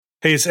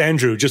Hey, it's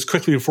Andrew. Just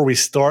quickly before we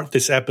start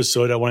this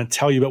episode, I want to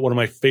tell you about one of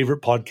my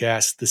favorite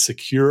podcasts, the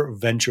Secure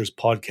Ventures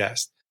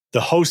podcast.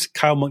 The host,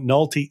 Kyle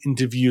McNulty,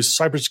 interviews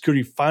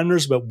cybersecurity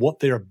founders about what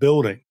they are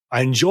building.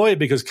 I enjoy it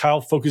because Kyle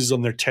focuses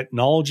on their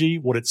technology,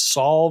 what it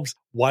solves,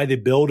 why they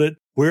build it,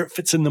 where it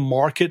fits in the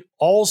market.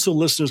 Also,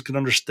 listeners can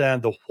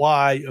understand the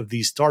why of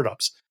these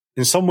startups.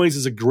 In some ways,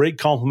 it's a great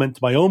complement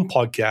to my own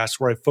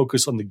podcast where I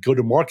focus on the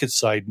go-to-market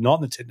side, not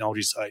on the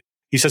technology side.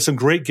 He's had some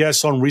great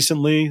guests on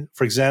recently.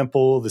 For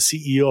example, the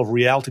CEO of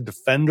Reality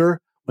Defender,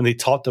 when they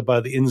talked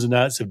about the ins and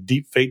outs of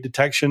deep fake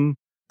detection.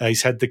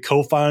 He's had the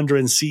co-founder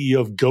and CEO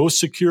of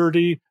Ghost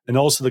Security, and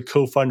also the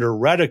co-founder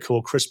of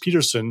Radical, Chris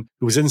Peterson,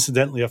 who was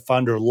incidentally a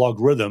founder of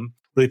LogRhythm,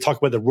 where they talk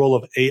about the role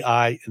of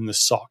AI in the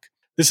SOC.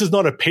 This is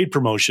not a paid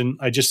promotion.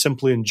 I just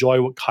simply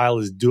enjoy what Kyle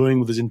is doing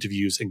with his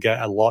interviews and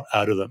get a lot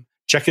out of them.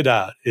 Check it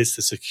out. It's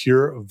the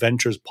Secure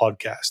Ventures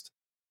podcast.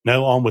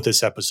 Now on with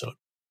this episode.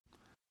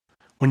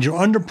 When you're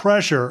under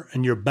pressure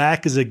and your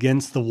back is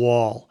against the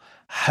wall,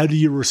 how do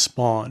you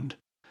respond?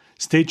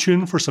 Stay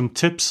tuned for some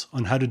tips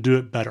on how to do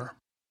it better.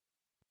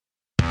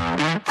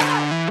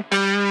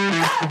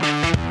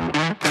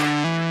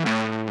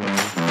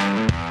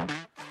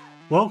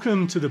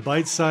 Welcome to the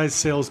Bite Size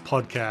Sales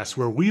Podcast,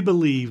 where we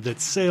believe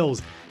that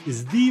sales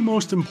is the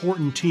most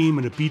important team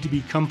in a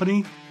B2B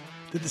company,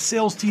 that the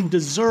sales team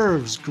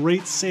deserves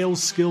great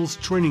sales skills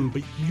training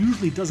but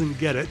usually doesn't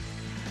get it,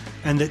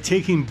 and that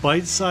taking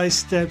bite-sized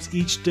steps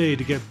each day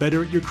to get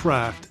better at your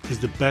craft is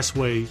the best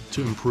way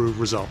to improve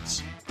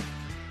results.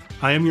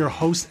 I am your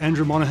host,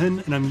 Andrew Monahan,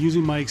 and I'm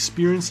using my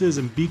experiences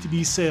in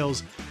B2B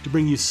sales to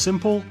bring you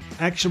simple,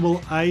 actionable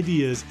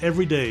ideas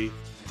every day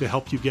to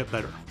help you get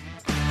better.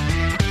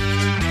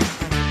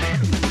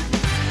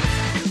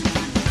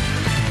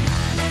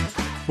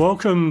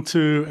 Welcome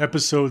to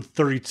episode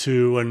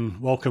 32,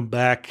 and welcome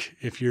back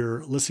if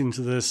you're listening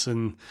to this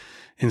in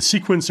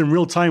sequence in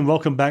real time.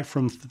 Welcome back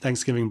from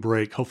Thanksgiving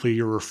break. Hopefully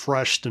you're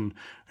refreshed and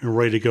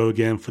ready to go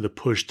again for the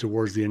push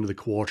towards the end of the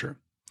quarter.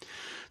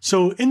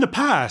 So in the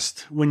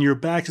past, when your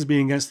back is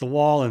being against the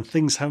wall and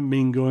things haven't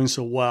been going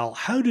so well,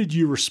 how did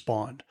you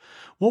respond?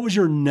 What was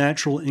your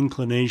natural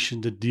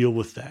inclination to deal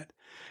with that?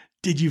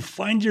 Did you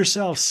find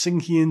yourself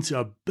sinking into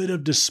a bit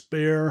of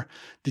despair?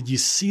 Did you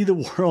see the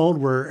world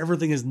where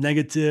everything is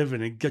negative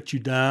and it got you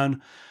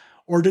down?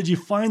 Or did you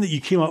find that you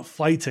came out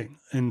fighting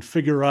and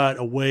figure out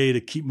a way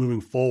to keep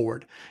moving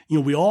forward?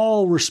 We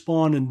all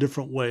respond in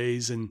different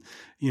ways. And,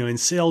 in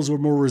sales, we're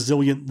more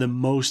resilient than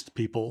most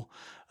people.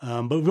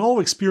 But we've all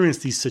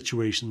experienced these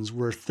situations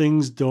where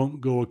things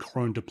don't go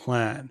according to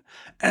plan.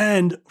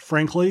 And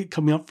frankly,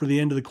 coming up for the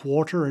end of the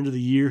quarter, end of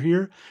the year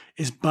here,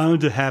 is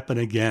bound to happen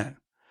again.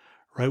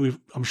 Right?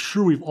 I'm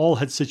sure we've all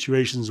had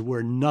situations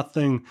where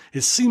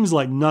it seems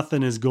like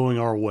nothing is going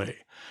our way.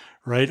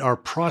 Right? Our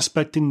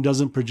prospecting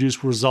doesn't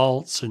produce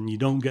results and you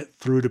don't get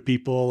through to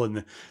people,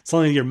 and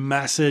something like your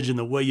message and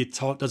the way you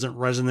talk doesn't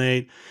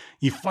resonate.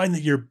 You find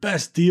that your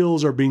best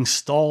deals are being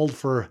stalled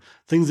for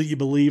things that you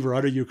believe are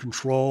out of your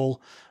control.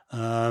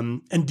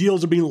 And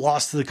deals are being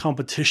lost to the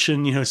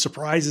competition,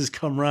 surprises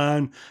come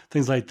around,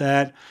 things like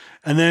that.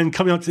 And then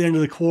coming up to the end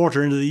of the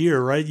quarter, end of the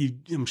year, right?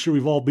 I'm sure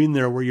we've all been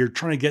there where you're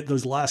trying to get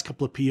those last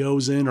couple of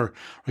POs in or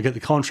get the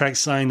contract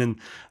signed, and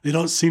they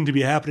don't seem to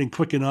be happening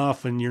quick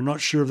enough, and you're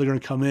not sure if they're going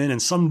to come in,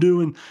 and some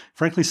do, and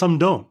frankly, some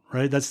don't,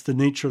 right? That's the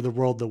nature of the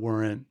world that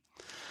we're in.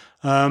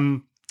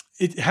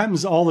 It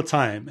happens all the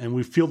time, and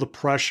we feel the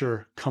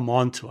pressure come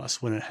on to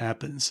us when it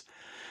happens.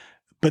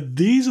 But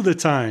these are the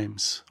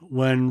times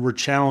when we're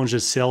challenged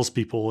as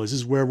salespeople. This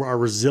is where our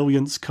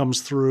resilience comes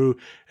through.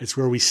 It's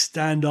where we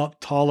stand up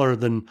taller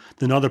than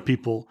other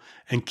people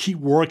and keep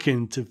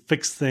working to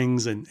fix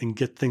things and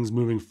get things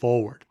moving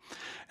forward.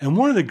 And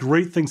one of the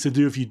great things to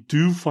do if you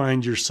do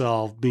find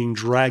yourself being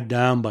dragged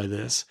down by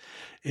this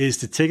is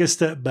to take a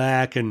step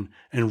back and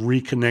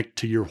reconnect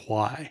to your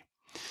why.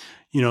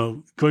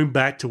 Going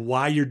back to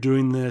why you're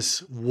doing this,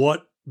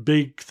 what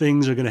big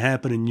things are going to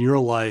happen in your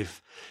life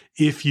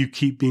if you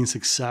keep being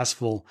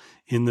successful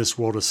in this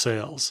world of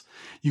sales.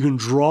 You can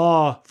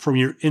draw from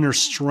your inner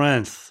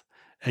strength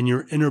and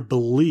your inner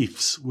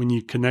beliefs when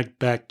you connect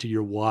back to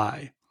your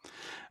why.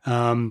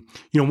 One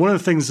of the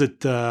things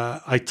that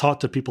I talk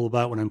to people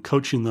about when I'm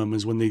coaching them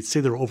is when they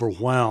say they're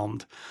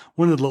overwhelmed,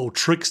 one of the little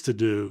tricks to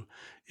do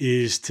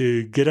is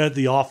to get out of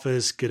the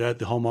office, get out of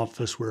the home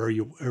office, wherever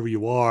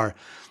you are,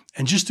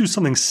 and just do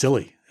something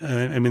silly.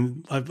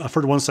 I've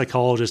heard one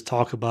psychologist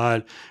talk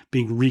about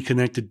being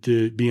reconnected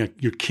to being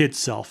your kid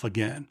self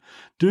again,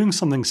 doing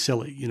something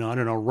silly,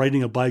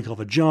 riding a bike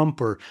off a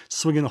jump or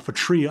swinging off a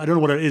tree. I don't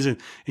know what it is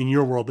in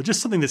your world, but just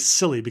something that's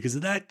silly, because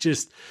that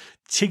just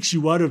takes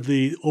you out of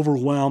the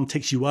overwhelm,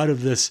 takes you out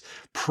of this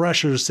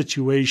pressure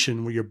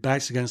situation where your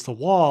back's against the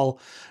wall,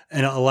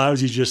 and it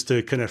allows you just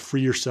to kind of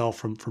free yourself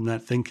from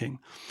that thinking.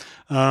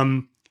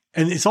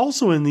 And it's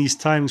also in these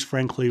times,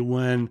 frankly,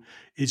 when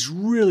it's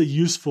really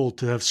useful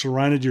to have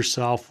surrounded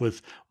yourself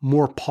with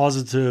more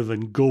positive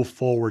and go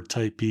forward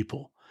type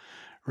people,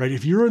 right?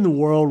 If you're in the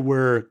world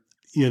where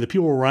the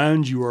people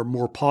around you are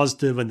more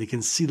positive and they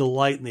can see the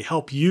light and they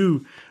help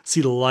you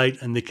see the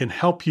light and they can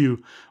help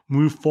you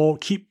move forward,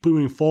 keep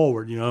moving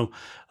forward.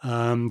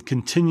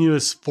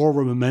 Continuous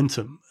forward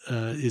momentum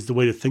is the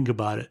way to think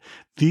about it.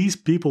 These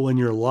people in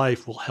your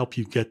life will help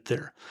you get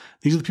there.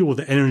 These are the people with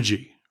the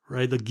energy,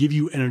 right? They'll give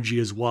you energy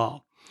as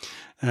well.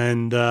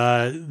 And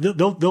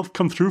they'll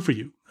come through for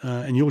you.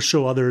 And you'll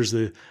show others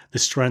the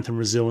strength and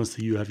resilience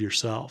that you have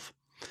yourself.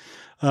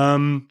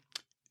 In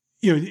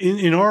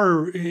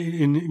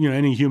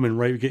any human,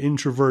 right, we get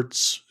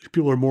introverts.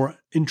 People are more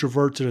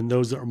introverted and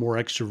those that are more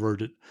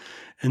extroverted.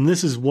 And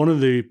this is one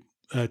of the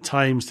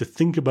times to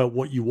think about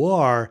what you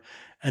are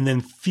and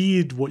then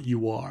feed what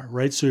you are,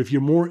 right? So if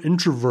you're more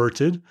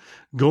introverted,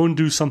 go and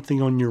do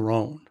something on your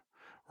own,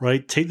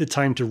 right? Take the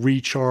time to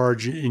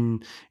recharge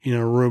in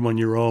a room on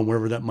your own,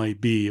 wherever that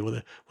might be.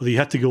 Whether you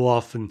have to go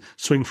off and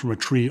swing from a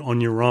tree on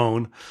your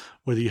own,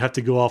 whether you have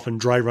to go off and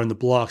drive around the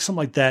block, something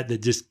like that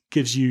just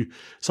gives you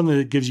something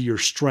that gives you your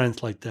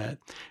strength like that.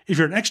 If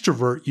you're an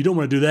extrovert, you don't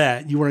want to do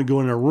that. You want to go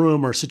in a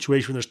room or a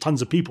situation where there's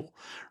tons of people,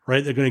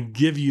 right? They're going to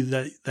give you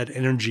that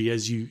energy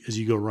as you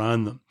go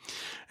around them.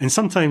 And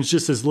sometimes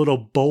just this little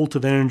bolt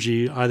of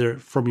energy, either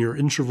from your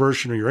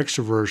introversion or your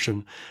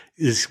extroversion,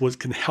 is what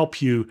can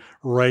help you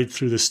ride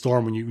through the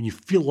storm when you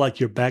feel like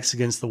your back's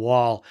against the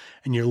wall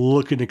and you're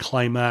looking to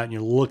climb out and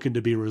you're looking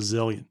to be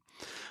resilient.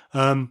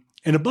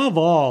 And above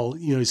all,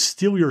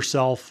 steel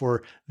yourself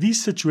for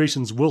these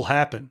situations will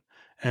happen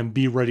and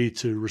be ready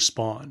to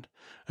respond.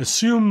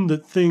 Assume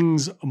that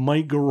things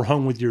might go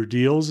wrong with your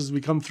deals as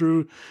we come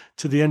through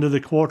to the end of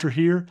the quarter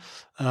here.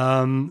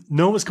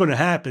 Know what's going to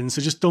happen,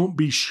 so just don't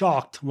be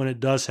shocked when it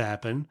does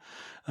happen.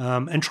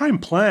 And try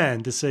and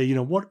plan to say,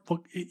 what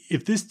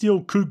if this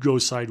deal could go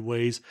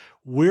sideways,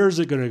 where is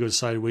it going to go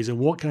sideways? And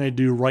what can I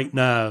do right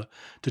now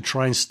to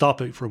try and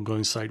stop it from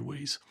going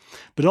sideways?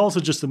 But also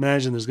just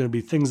imagine there's going to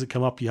be things that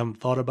come up you haven't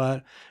thought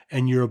about,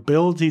 and your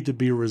ability to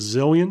be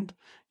resilient,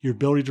 your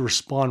ability to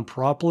respond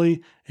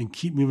properly and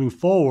keep moving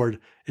forward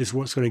is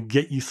what's going to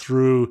get you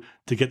through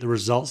to get the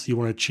results you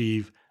want to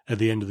achieve at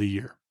the end of the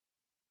year.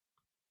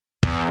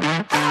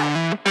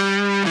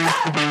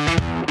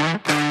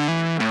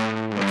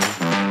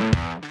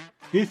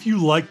 If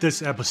you like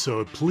this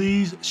episode,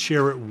 please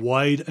share it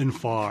wide and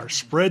far.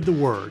 Spread the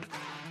word.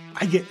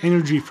 I get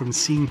energy from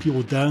seeing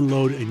people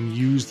download and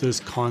use this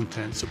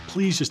content, so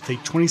please just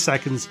take 20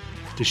 seconds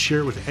to share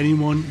it with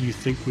anyone you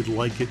think would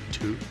like it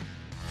too.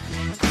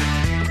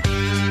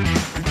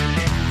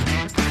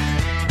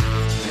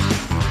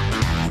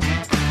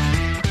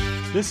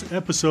 This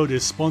episode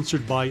is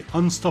sponsored by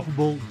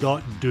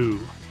Unstoppable.do.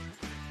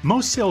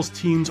 Most sales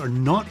teams are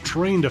not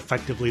trained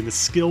effectively in the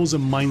skills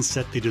and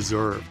mindset they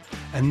deserve,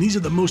 and these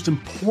are the most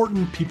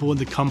important people in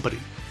the company.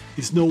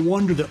 It's no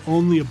wonder that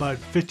only about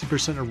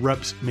 50% of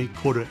reps make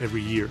quota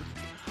every year.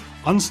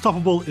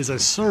 Unstoppable is a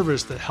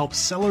service that helps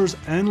sellers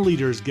and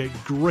leaders get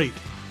great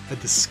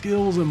at the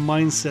skills and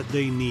mindset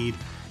they need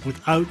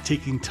without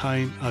taking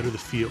time out of the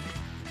field.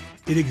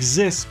 It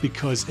exists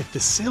because if the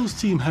sales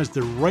team has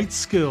the right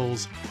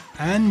skills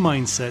and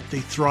mindset,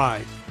 they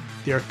thrive,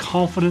 they are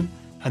confident,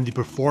 and they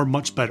perform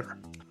much better.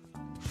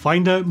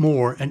 Find out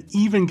more and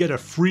even get a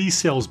free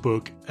sales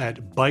book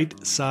at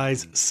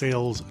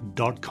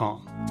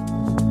bitesizesales.com.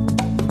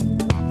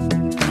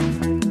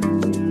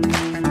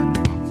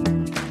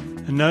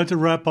 And now to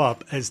wrap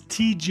up, as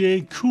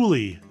TJ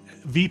Cooley,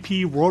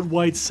 VP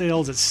Worldwide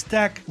Sales at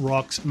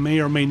StackRox,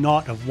 may or may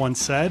not have once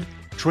said,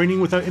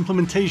 training without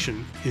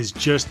implementation is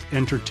just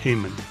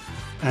entertainment,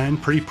 and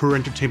pretty poor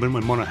entertainment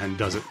when Monahan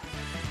does it.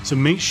 So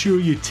make sure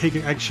you take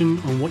action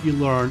on what you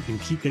learn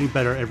and keep getting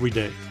better every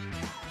day.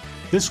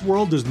 This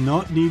world does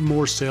not need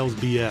more sales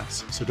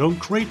BS, so don't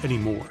create any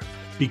more.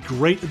 Be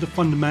great at the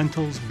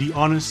fundamentals, be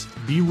honest,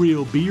 be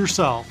real, be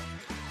yourself,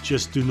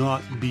 just do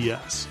not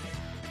BS.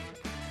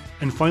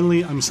 And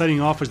finally, I'm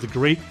signing off as the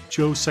great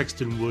Joe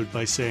Sexton would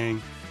by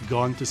saying,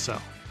 gone to sell.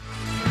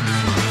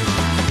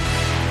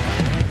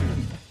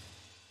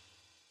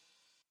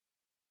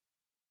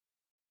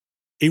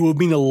 It would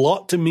mean a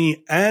lot to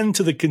me and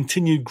to the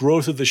continued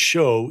growth of the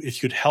show if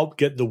you could help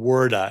get the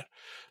word out.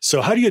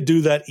 So how do you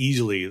do that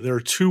easily? There are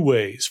two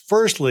ways.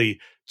 Firstly,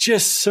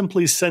 just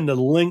simply send a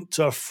link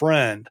to a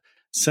friend.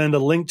 Send a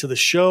link to the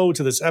show,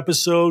 to this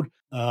episode.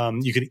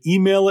 You can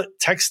email it,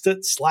 text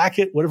it, Slack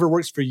it, whatever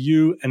works for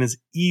you and is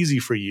easy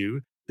for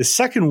you. The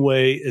second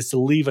way is to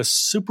leave a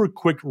super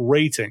quick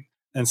rating.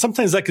 And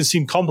sometimes that can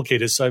seem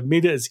complicated, so I've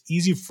made it as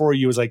easy for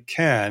you as I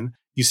can.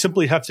 You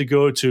simply have to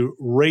go to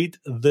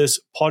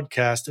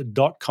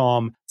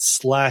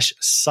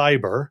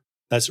ratethispodcast.com/cyber.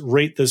 That's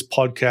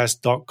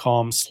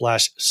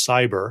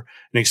ratethispodcast.com/cyber, and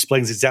it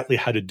explains exactly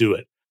how to do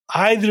it.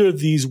 Either of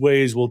these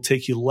ways will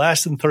take you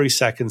less than 30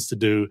 seconds to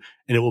do,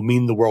 and it will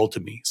mean the world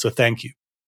to me. So thank you.